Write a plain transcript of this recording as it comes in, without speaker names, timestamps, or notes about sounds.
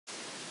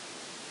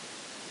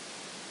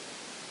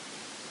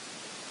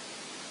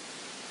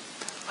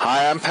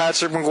Hi, I'm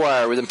Patrick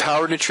McGuire with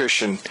Empowered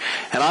Nutrition,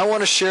 and I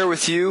want to share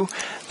with you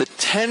the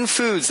 10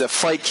 foods that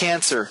fight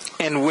cancer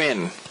and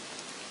win.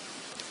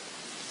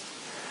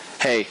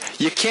 Hey,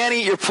 you can't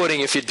eat your pudding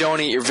if you don't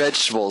eat your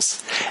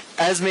vegetables,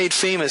 as made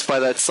famous by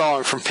that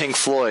song from Pink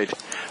Floyd.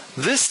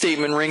 This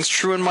statement rings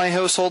true in my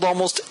household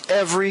almost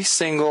every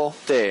single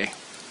day.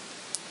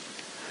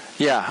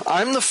 Yeah,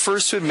 I'm the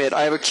first to admit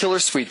I have a killer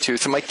sweet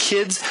tooth, and my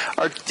kids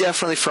are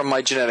definitely from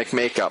my genetic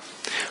makeup.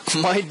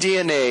 My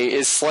DNA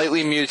is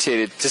slightly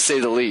mutated, to say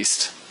the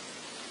least.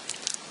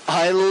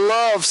 I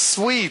love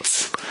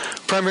sweets,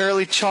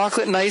 primarily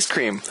chocolate and ice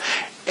cream.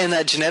 And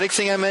that genetic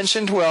thing I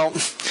mentioned, well,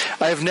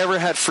 I have never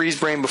had freeze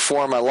brain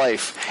before in my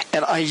life,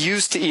 and I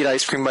used to eat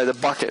ice cream by the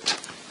bucket.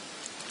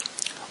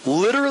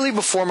 Literally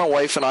before my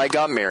wife and I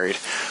got married,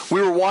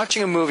 we were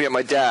watching a movie at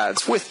my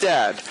dad's, with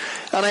Dad,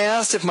 and I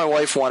asked if my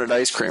wife wanted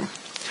ice cream.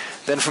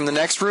 Then from the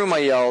next room I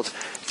yelled,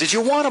 "Did you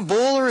want a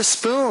bowl or a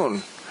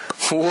spoon?"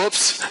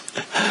 Whoops.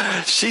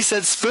 She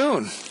said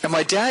spoon. And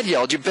my dad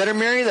yelled, "You better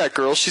marry that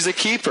girl, she's a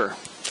keeper."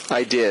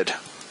 I did.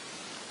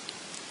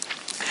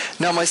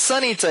 Now my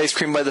son eats ice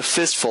cream by the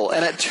fistful,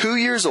 and at 2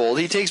 years old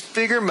he takes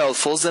bigger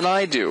mouthfuls than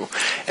I do,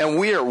 and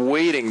we are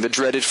waiting the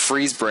dreaded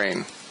freeze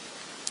brain.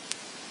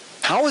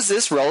 How is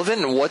this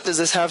relevant, and what does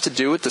this have to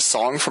do with the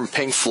song from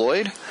Pink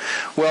Floyd?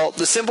 Well,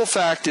 the simple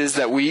fact is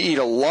that we eat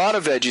a lot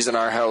of veggies in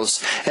our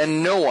house,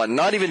 and no one,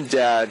 not even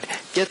Dad,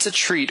 gets a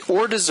treat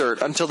or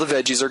dessert until the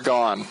veggies are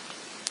gone.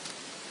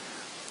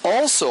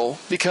 Also,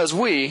 because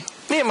we,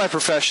 me and my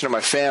profession and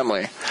my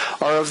family,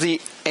 are of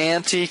the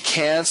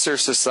Anti-Cancer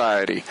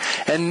Society,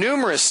 and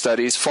numerous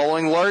studies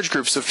following large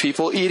groups of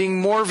people eating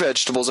more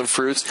vegetables and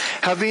fruits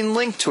have been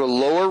linked to a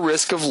lower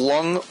risk of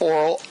lung,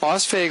 oral,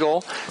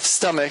 esophageal,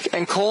 stomach,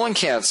 and colon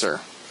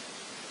cancer.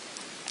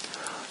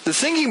 The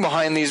thinking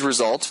behind these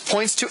results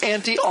points to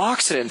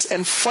antioxidants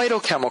and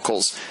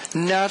phytochemicals,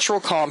 natural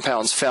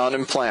compounds found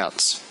in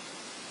plants.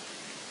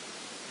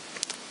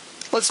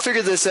 Let's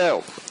figure this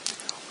out.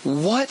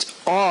 What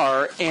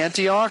are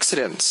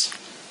antioxidants?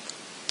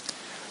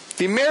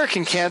 The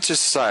American Cancer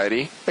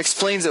Society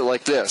explains it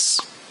like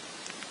this.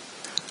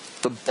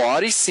 The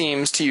body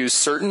seems to use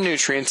certain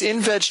nutrients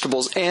in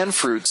vegetables and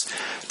fruits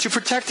to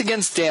protect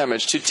against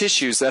damage to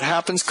tissues that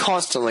happens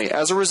constantly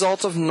as a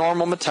result of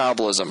normal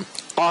metabolism,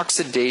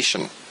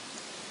 oxidation.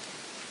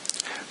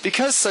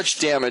 Because such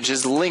damage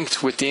is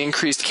linked with the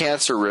increased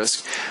cancer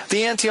risk,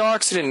 the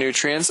antioxidant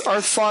nutrients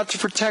are thought to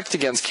protect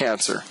against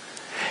cancer.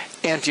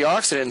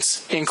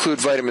 Antioxidants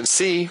include vitamin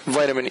C,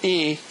 vitamin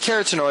E,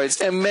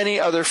 carotenoids, and many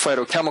other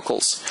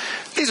phytochemicals.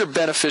 These are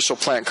beneficial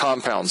plant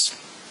compounds.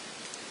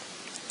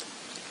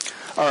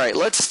 Alright,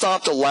 let's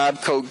stop the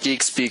lab coat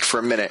geek speak for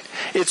a minute.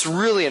 It's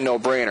really a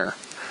no-brainer.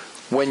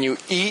 When you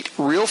eat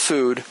real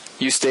food,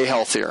 you stay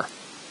healthier.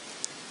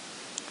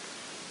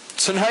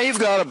 So now you've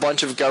got a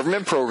bunch of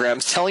government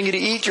programs telling you to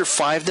eat your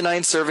 5 to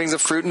 9 servings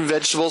of fruit and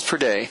vegetables per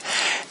day,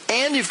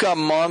 and you've got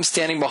mom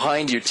standing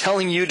behind you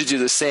telling you to do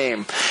the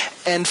same.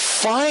 And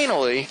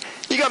finally,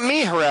 you got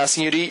me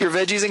harassing you to eat your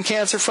veggies and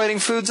cancer-fighting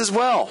foods as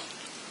well.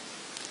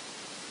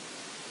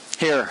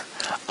 Here,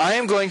 I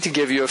am going to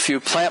give you a few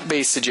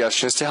plant-based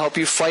suggestions to help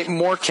you fight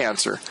more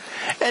cancer,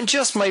 and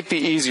just might be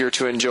easier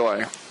to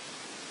enjoy.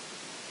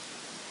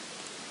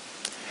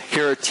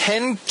 Here are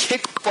 10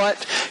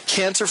 kick-butt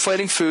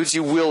cancer-fighting foods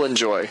you will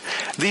enjoy.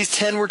 These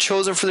 10 were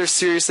chosen for their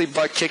seriously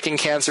butt-kicking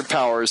cancer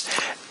powers,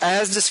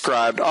 as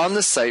described on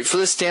the site for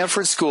the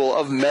Stanford School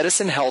of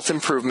Medicine Health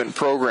Improvement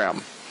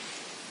Program.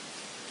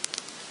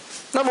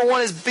 Number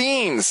 1 is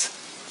beans.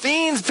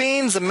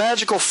 Beans, the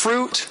magical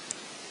fruit.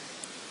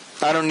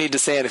 I don't need to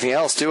say anything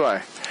else, do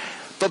I?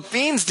 But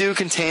beans do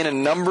contain a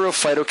number of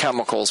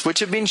phytochemicals,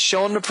 which have been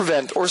shown to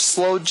prevent or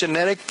slow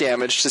genetic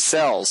damage to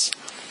cells.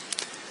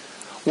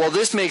 While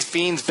this makes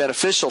beans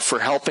beneficial for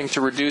helping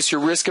to reduce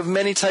your risk of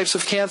many types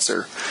of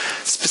cancer,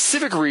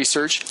 specific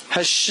research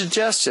has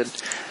suggested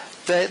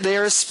that they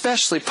are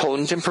especially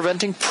potent in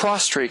preventing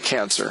prostate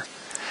cancer.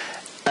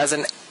 As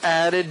an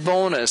added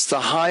bonus, the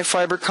high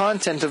fiber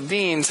content of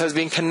beans has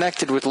been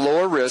connected with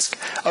lower risk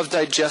of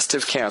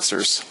digestive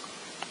cancers.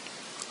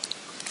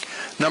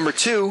 Number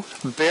 2,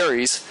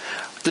 berries.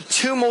 The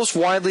 2 most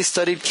widely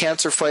studied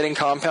cancer-fighting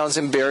compounds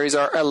in berries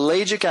are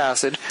ellagic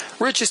acid,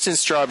 richest in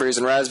strawberries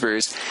and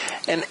raspberries,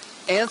 and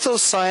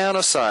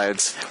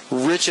anthocyanosides,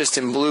 richest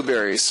in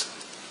blueberries.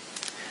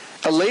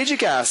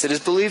 Ellagic acid is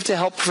believed to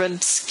help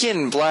prevent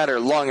skin, bladder,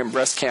 lung, and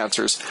breast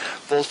cancers,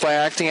 both by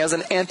acting as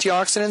an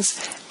antioxidant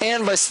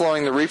and by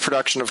slowing the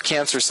reproduction of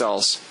cancer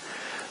cells.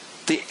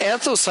 The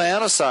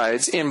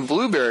anthocyanosides in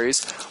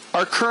blueberries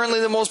are currently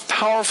the most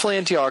powerful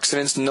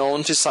antioxidants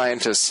known to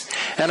scientists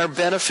and are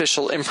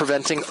beneficial in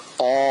preventing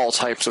all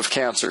types of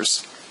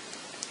cancers.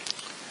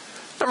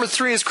 Number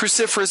 3 is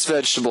cruciferous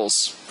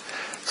vegetables.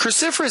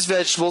 Cruciferous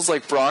vegetables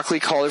like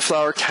broccoli,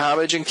 cauliflower,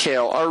 cabbage, and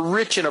kale are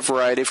rich in a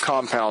variety of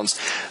compounds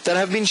that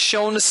have been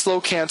shown to slow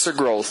cancer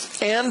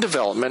growth and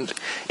development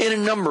in a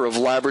number of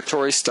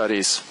laboratory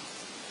studies.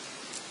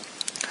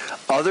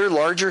 Other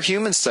larger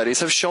human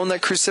studies have shown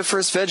that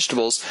cruciferous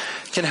vegetables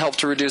can help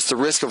to reduce the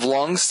risk of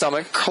lung,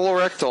 stomach,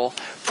 colorectal,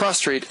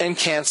 prostate, and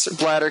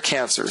bladder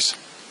cancers.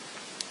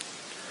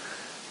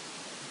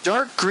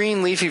 Dark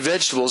green leafy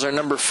vegetables are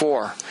number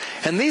 4,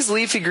 and these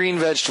leafy green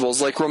vegetables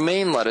like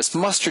romaine lettuce,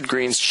 mustard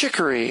greens,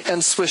 chicory,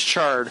 and Swiss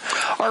chard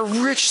are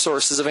rich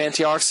sources of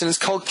antioxidants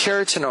called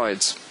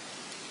carotenoids.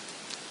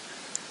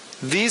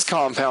 These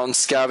compounds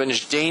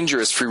scavenge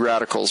dangerous free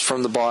radicals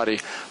from the body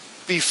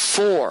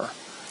before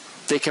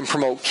they can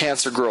promote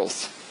cancer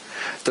growth.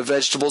 The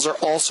vegetables are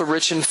also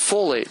rich in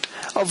folate,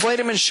 a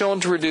vitamin shown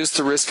to reduce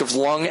the risk of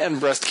lung and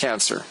breast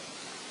cancer.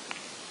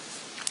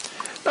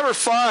 Number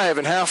 5,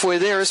 and halfway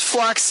there, is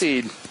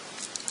flaxseed.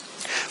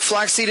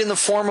 Flaxseed in the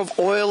form of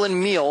oil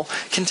and meal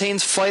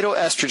contains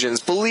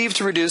phytoestrogens believed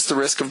to reduce the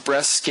risk of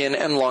breast, skin,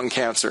 and lung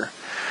cancer.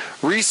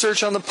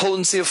 Research on the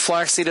potency of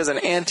flaxseed as an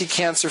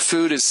anti-cancer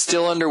food is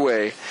still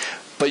underway,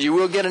 but you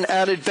will get an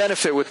added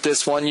benefit with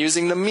this one.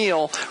 Using the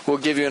meal will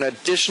give you an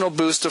additional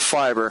boost of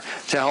fiber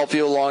to help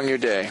you along your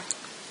day.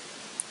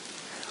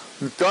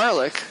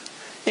 Garlic,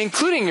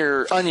 including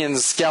your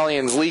onions,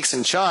 scallions, leeks,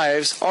 and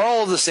chives, are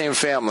all of the same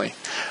family.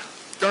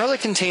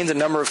 Garlic contains a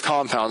number of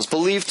compounds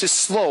believed to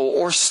slow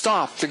or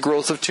stop the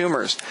growth of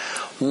tumors.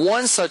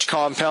 One such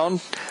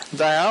compound,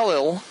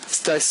 diallyl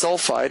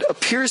disulfide,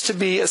 appears to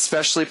be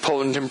especially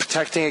potent in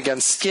protecting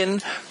against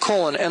skin,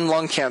 colon, and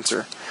lung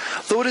cancer,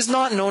 though it is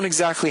not known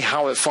exactly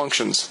how it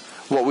functions.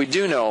 What we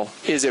do know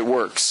is it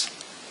works.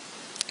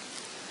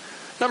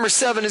 Number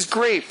 7 is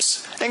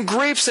grapes, and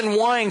grapes and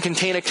wine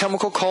contain a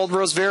chemical called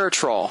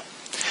resveratrol,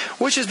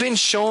 which has been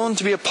shown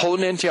to be a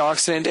potent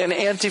antioxidant and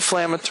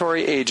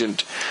anti-inflammatory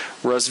agent.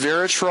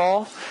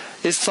 Resveratrol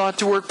is thought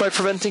to work by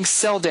preventing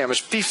cell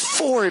damage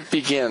before it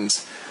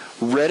begins.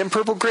 Red and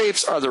purple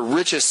grapes are the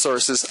richest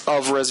sources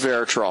of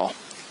resveratrol.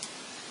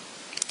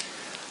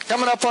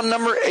 Coming up on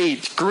number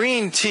 8,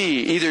 green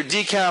tea, either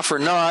decaf or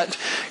not.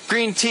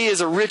 Green tea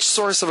is a rich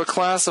source of a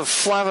class of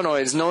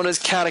flavonoids known as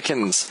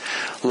catechins.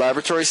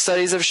 Laboratory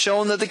studies have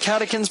shown that the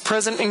catechins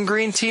present in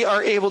green tea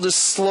are able to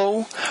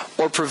slow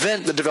or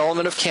prevent the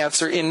development of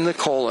cancer in the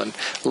colon,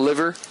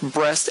 liver,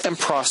 breast, and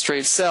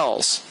prostate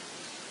cells.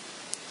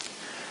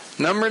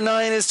 Number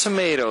 9 is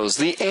tomatoes.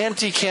 The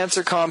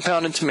anti-cancer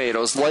compound in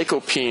tomatoes,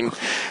 lycopene,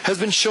 has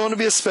been shown to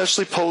be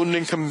especially potent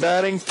in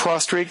combating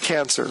prostate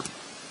cancer.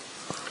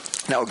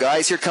 Now,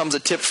 guys, here comes a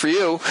tip for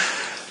you.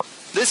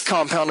 This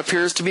compound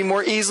appears to be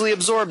more easily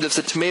absorbed if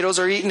the tomatoes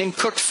are eaten in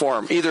cooked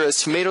form, either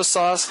as tomato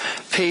sauce,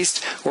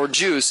 paste, or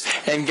juice.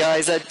 And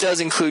guys, that does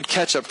include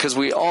ketchup, because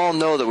we all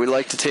know that we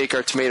like to take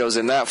our tomatoes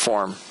in that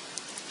form.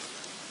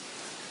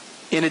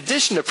 In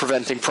addition to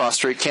preventing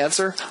prostate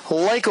cancer,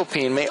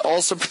 lycopene may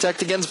also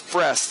protect against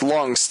breast,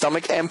 lung,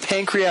 stomach, and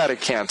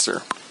pancreatic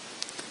cancer.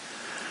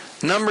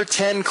 Number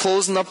 10,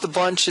 closing up the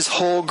bunch, is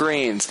whole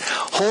grains.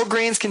 Whole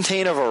grains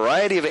contain a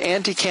variety of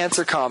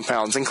anti-cancer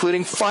compounds,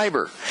 including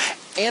fiber,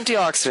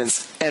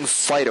 antioxidants, and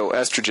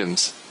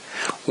phytoestrogens.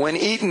 When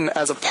eaten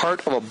as a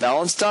part of a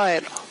balanced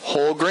diet,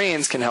 whole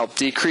grains can help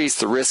decrease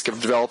the risk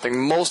of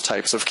developing most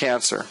types of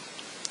cancer.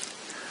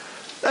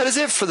 That is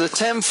it for the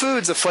 10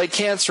 foods that fight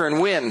cancer and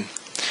win.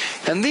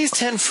 And these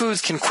 10 foods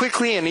can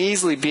quickly and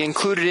easily be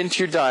included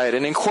into your diet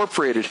and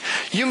incorporated.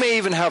 You may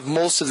even have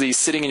most of these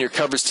sitting in your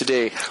cupboards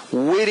today,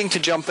 waiting to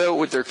jump out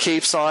with their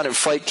capes on and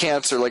fight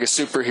cancer like a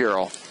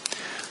superhero.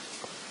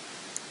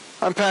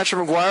 I'm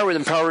Patrick McGuire with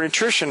Empowered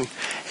Nutrition,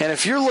 and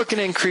if you're looking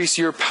to increase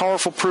your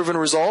powerful proven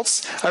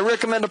results, I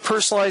recommend a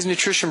personalized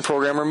nutrition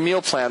program or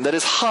meal plan that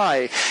is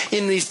high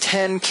in these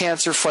 10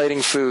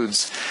 cancer-fighting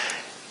foods.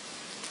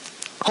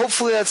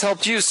 Hopefully that's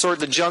helped you sort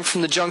the junk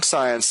from the junk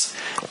science,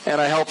 and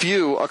I help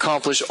you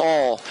accomplish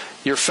all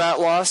your fat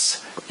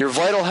loss, your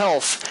vital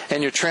health,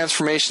 and your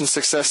transformation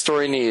success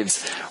story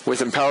needs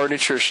with Empowered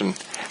Nutrition.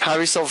 Have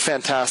yourself a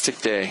fantastic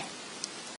day.